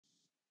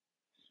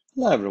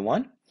Hello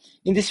everyone.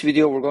 In this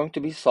video, we're going to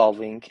be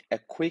solving a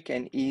quick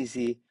and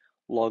easy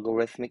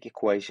logarithmic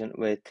equation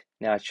with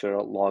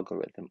natural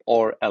logarithm,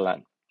 or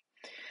ln.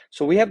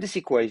 So we have this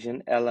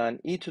equation, ln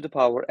e to the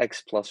power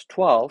x plus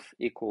 12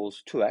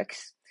 equals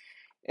 2x,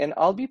 and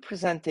I'll be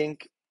presenting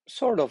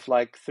sort of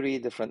like three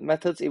different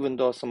methods, even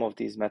though some of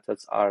these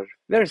methods are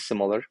very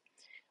similar.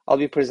 I'll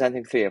be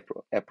presenting three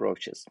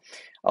approaches.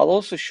 I'll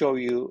also show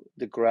you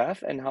the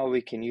graph and how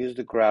we can use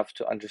the graph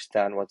to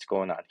understand what's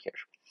going on here.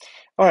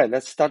 All right,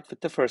 let's start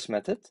with the first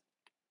method.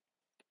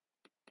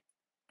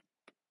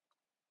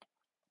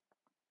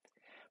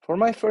 For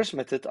my first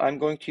method, I'm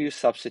going to use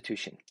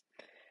substitution.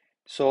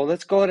 So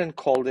let's go ahead and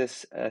call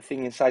this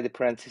thing inside the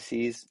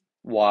parentheses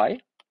y.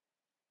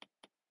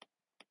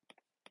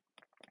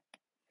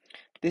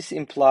 This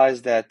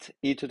implies that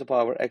e to the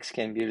power x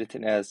can be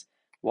written as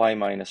y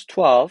minus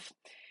 12.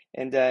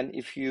 And then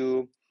if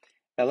you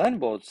ln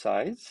both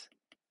sides,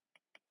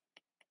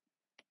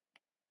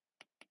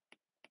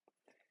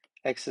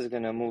 x is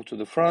going to move to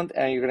the front,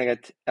 and you're going to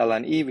get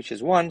ln e, which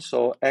is 1.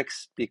 So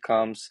x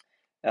becomes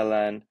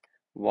ln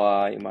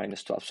y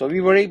minus 12. So we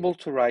were able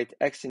to write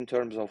x in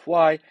terms of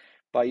y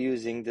by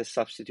using the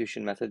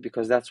substitution method,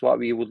 because that's what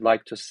we would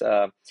like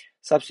to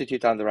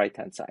substitute on the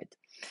right-hand side.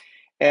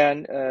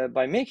 And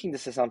by making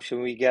this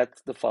assumption, we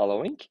get the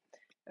following.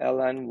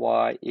 ln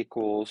y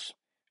equals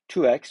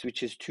 2x,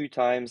 which is 2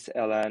 times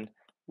ln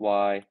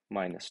y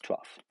minus 12.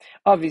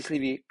 Obviously,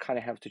 we kind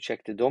of have to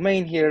check the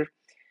domain here.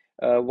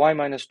 Y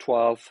minus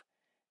 12,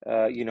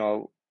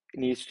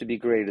 needs to be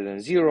greater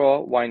than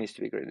 0. Y needs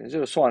to be greater than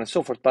 0, so on and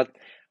so forth. But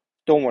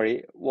don't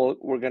worry,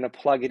 we're going to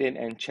plug it in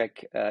and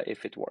check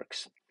if it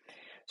works.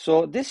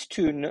 So this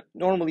 2,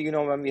 normally,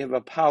 when we have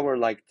a power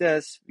like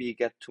this, we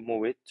get to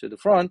move it to the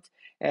front,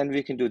 and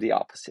we can do the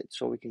opposite.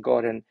 So we can go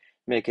ahead and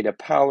make it a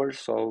power.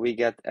 So we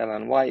get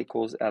ln y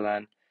equals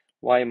ln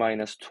y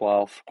minus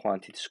 12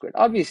 quantity squared.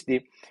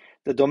 Obviously,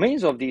 the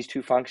domains of these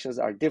two functions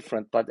are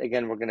different, but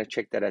again, we're going to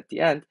check that at the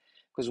end,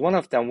 because one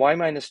of them, y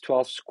minus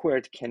 12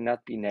 squared,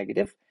 cannot be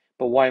negative,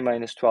 but y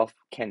minus 12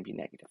 can be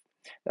negative.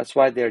 That's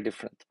why they're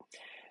different.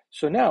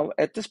 So now,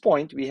 at this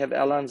point, we have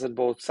ln's on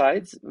both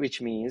sides,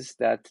 which means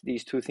that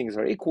these two things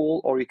are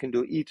equal, or you can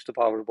do e to the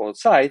power of both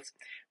sides,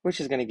 which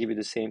is going to give you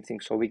the same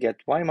thing. So we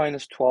get y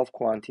minus 12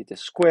 quantity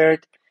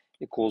squared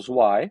equals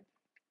y.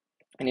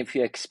 And if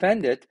you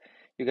expand it,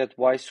 you get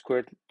y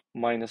squared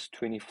minus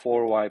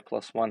 24y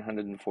plus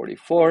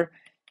 144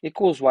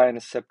 equals y.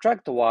 And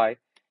subtract the y,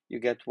 you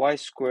get y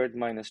squared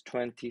minus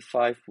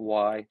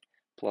 25y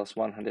plus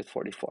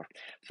 144.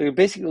 So you're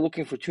basically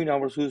looking for two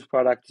numbers whose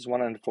product is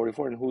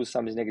 144 and whose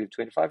sum is negative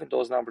 25, and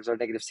those numbers are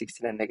negative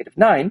 16 and negative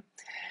 9.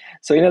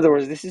 So in other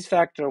words, this is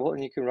factorable,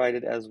 and you can write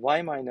it as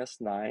y minus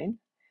 9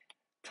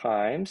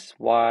 times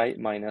y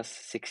minus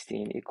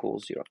 16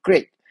 equals 0.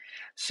 Great.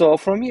 So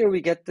from here,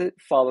 we get the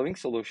following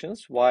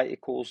solutions. Y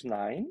equals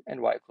 9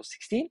 and y equals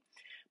 16.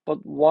 But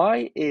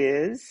y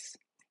is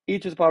e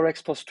to the power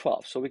x plus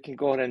 12. So we can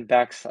go ahead and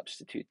back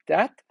substitute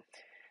that.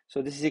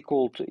 So this is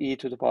equal to e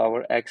to the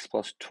power x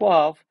plus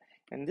 12,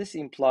 and this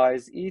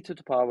implies e to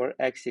the power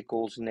x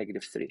equals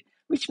negative 3,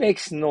 which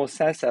makes no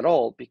sense at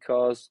all,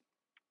 because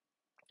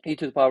e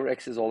to the power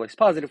x is always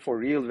positive for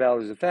real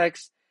values of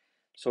x,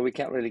 so we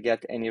can't really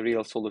get any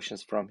real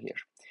solutions from here.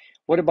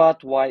 What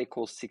about y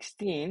equals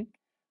 16?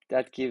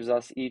 That gives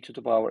us e to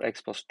the power x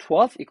plus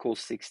 12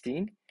 equals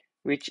 16,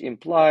 which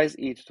implies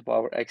e to the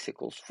power x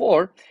equals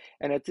 4,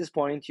 and at this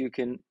point you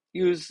can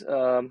use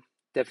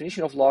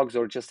definition of logs,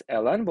 or just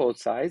ln both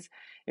sides.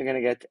 You're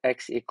going to get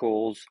x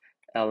equals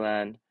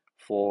ln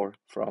 4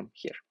 from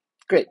here.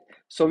 Great.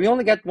 So we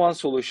only get one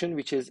solution,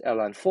 which is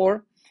ln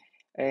 4,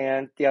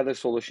 and the other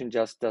solution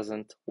just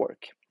doesn't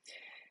work.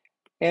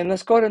 And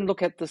let's go ahead and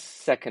look at the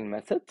second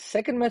method.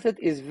 Second method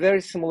is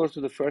very similar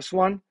to the first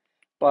one,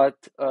 but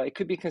it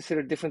could be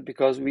considered different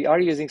because we are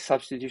using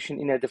substitution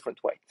in a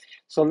different way.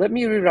 So let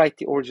me rewrite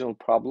the original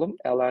problem.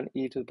 ln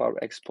e to the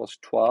power x plus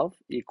 12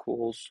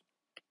 equals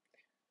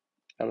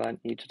ln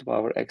e to the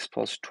power x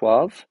plus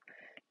 12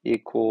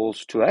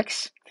 equals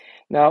 2x.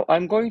 Now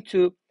I'm going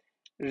to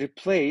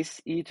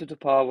replace e to the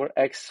power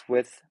x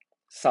with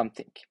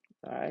something.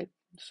 All right,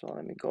 so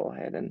let me go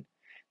ahead and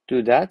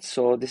do that.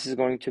 So this is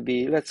going to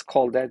be, let's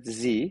call that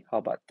z. How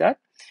about that?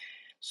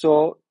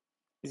 So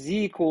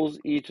z equals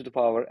e to the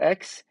power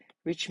x,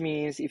 which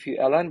means if you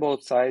ln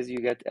both sides, you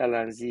get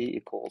ln z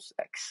equals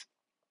x.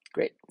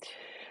 Great.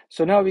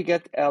 So now we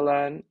get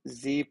ln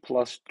z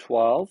plus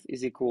 12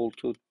 is equal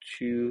to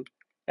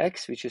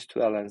 2x, which is 2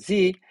 ln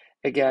z.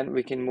 Again,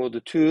 we can move the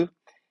 2,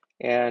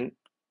 and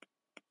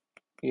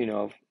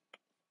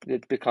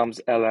it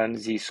becomes ln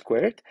z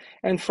squared.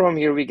 And from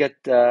here, we get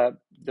the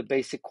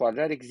basic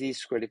quadratic, z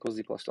squared equals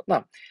z plus 12.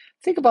 Now,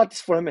 think about this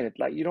for a minute.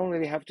 Like, you don't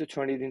really have to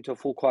turn it into a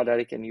full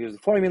quadratic and use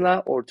the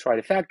formula or try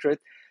to factor it.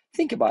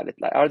 Think about it.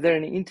 Like, are there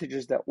any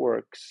integers that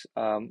works?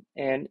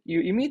 And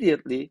you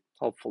immediately,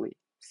 hopefully,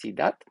 see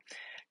that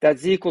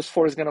z equals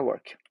 4 is going to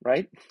work,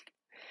 right?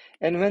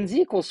 And when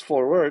z equals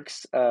 4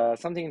 works,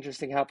 something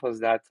interesting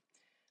happens, that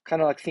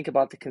kind of like think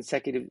about the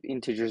consecutive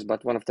integers,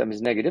 but one of them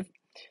is negative.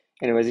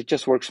 Anyways, it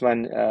just works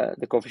when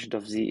the coefficient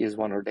of z is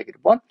 1 or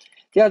 -1.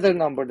 The other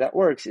number that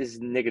works is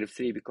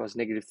 -3 because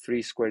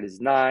 -3 squared is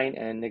 9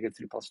 and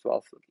 -3 plus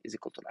 12 is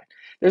equal to 9.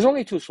 There's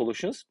only two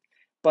solutions,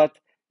 but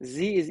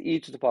z is e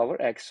to the power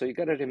x. So you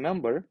got to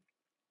remember,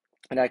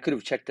 and I could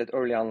have checked that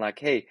early on, like,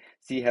 hey,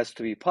 z has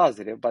to be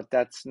positive, but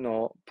that's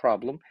no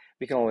problem.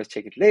 We can always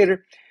check it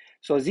later.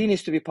 So z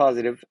needs to be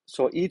positive.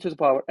 So e to the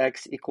power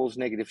x equals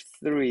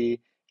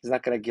 -3 is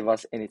not going to give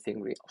us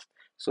anything real.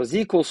 So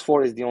z equals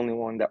 4 is the only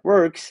one that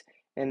works,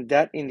 and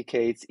that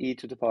indicates e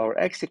to the power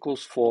x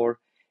equals 4,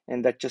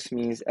 and that just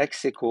means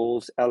x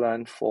equals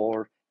ln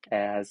 4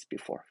 as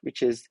before,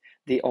 which is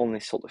the only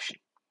solution.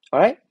 All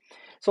right,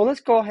 so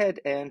let's go ahead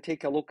and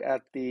take a look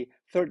at the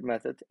third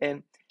method.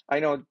 And I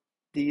know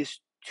these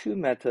two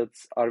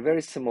methods are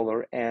very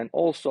similar, and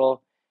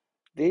also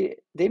they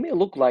may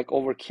look like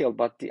overkill,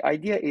 but the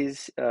idea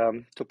is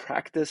to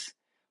practice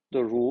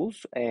the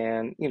rules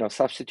and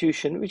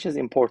substitution, which is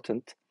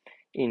important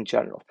in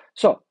general.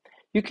 So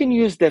you can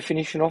use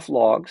definition of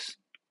logs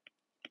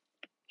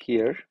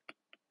here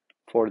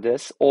for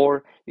this,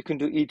 or you can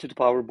do e to the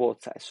power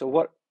both sides. So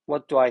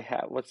what do I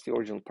have? What's the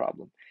original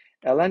problem?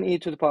 Ln e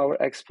to the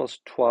power x plus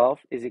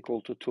 12 is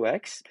equal to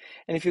 2x.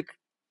 And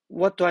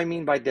what do I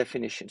mean by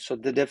definition? So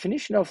the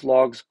definition of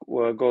logs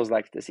goes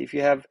like this. If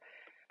you have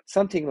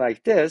something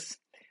like this,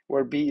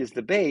 where b is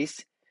the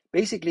base,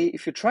 basically,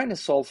 if you're trying to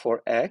solve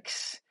for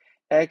x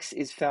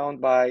is found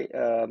by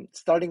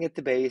starting at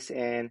the base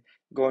and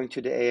going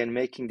to the a and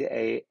making the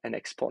a an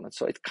exponent.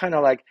 So it's kind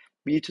of like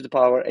b to the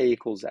power a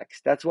equals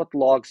x. That's what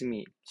logs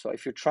mean. So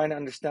if you're trying to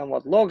understand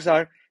what logs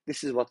are,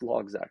 this is what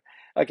logs are.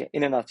 Okay,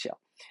 in a nutshell.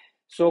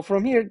 So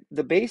from here,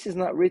 the base is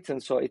not written,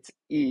 so it's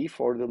e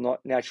for the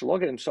natural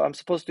logarithm. So I'm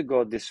supposed to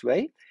go this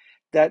way.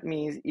 That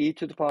means e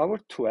to the power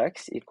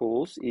 2x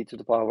equals e to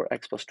the power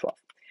x plus 12.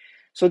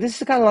 So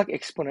this is kind of like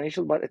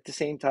exponential, but at the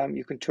same time,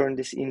 you can turn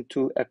this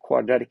into a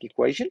quadratic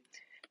equation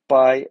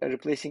by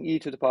replacing e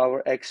to the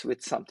power x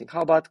with something.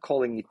 How about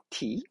calling it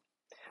t?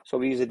 So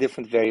we use a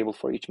different variable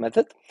for each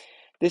method.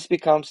 This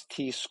becomes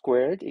t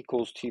squared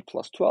equals t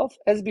plus 12.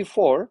 As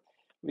before,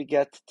 we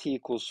get t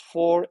equals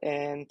 4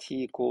 and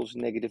t equals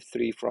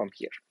 -3 from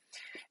here.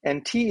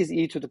 And t is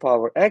e to the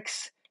power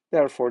x.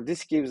 Therefore,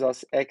 this gives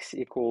us x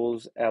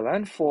equals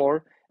ln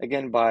 4.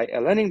 Again, by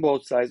lnning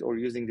both sides or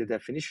using the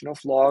definition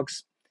of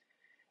logs,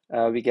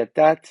 we get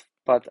that.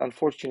 But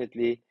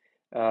unfortunately,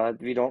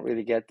 we don't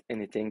really get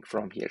anything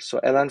from here. So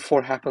ln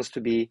 4 happens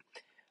to be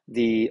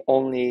the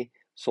only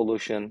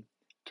solution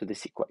to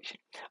this equation.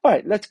 All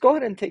right, let's go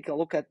ahead and take a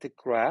look at the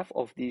graph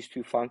of these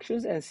two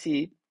functions and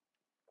see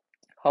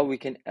how we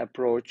can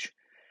approach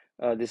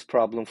this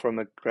problem from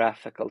a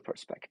graphical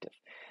perspective.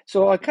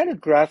 So I kind of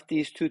graphed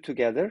these two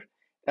together,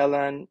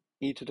 ln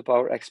e to the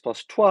power x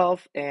plus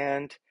 12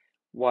 and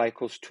y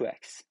equals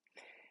 2x.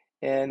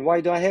 And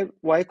why do I have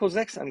y equals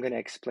x? I'm going to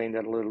explain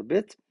that a little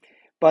bit.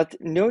 But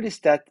notice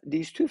that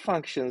these two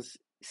functions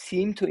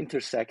seem to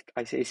intersect.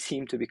 I say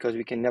seem to because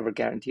we can never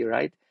guarantee,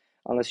 right?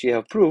 Unless you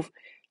have proof.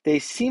 They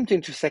seem to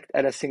intersect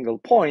at a single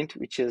point,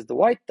 which is the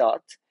white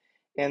dot,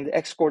 and the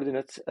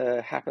x-coordinate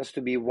happens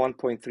to be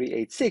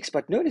 1.386.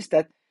 But notice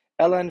that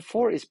ln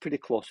 4 is pretty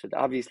close to it.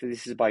 Obviously,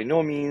 this is by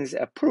no means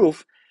a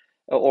proof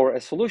or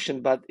a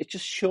solution, but it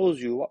just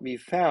shows you what we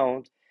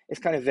found is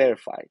kind of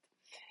verified.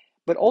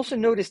 But also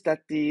notice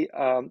that the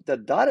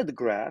dotted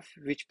graph,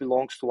 which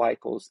belongs to y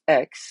equals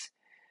x,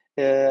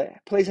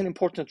 plays an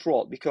important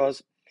role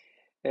because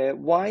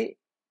why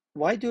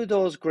do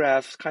those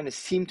graphs kind of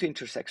seem to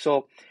intersect?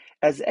 So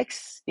as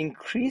x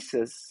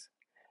increases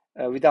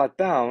without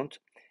bound,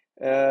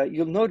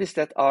 you'll notice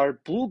that our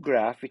blue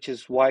graph, which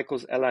is y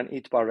equals ln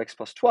e to the power x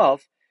plus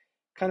 12,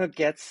 kind of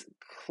gets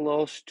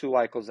close to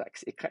y equals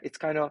x. It's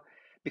kind of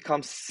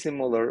becomes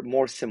similar,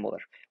 more similar.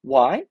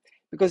 Why?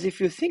 Because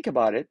if you think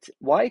about it,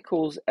 y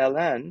equals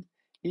ln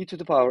e to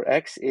the power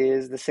x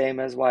is the same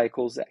as y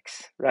equals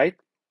x, right?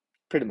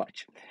 Pretty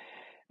much.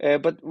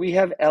 But we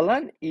have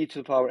ln e to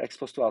the power x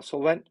plus 12. So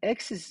when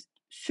x is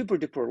super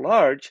duper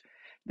large,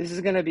 this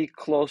is going to be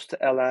close to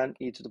ln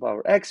e to the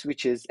power x,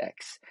 which is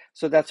x.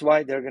 So that's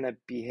why they're going to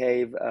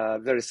behave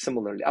very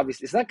similarly.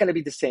 Obviously, it's not going to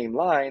be the same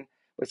line,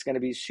 but it's going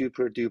to be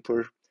super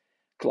duper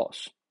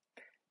close.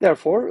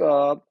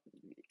 Therefore,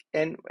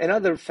 and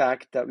another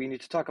fact that we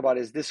need to talk about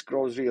is this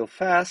grows real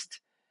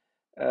fast.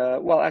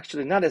 Well,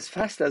 actually, not as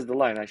fast as the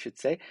line, I should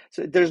say.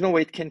 So there's no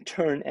way it can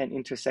turn and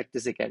intersect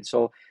this again.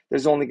 So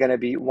there's only going to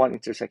be one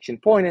intersection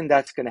point, and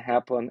that's going to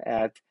happen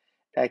at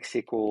x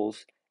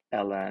equals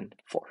ln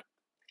 4.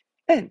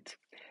 And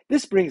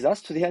this brings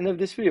us to the end of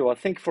this video. Well,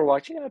 thank you for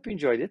watching. I hope you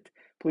enjoyed it.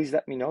 Please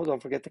let me know.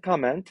 Don't forget to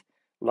comment,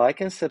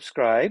 like, and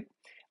subscribe.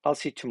 I'll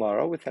see you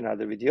tomorrow with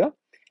another video.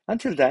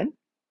 Until then,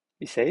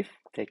 be safe,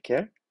 take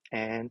care,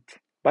 and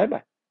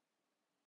bye-bye.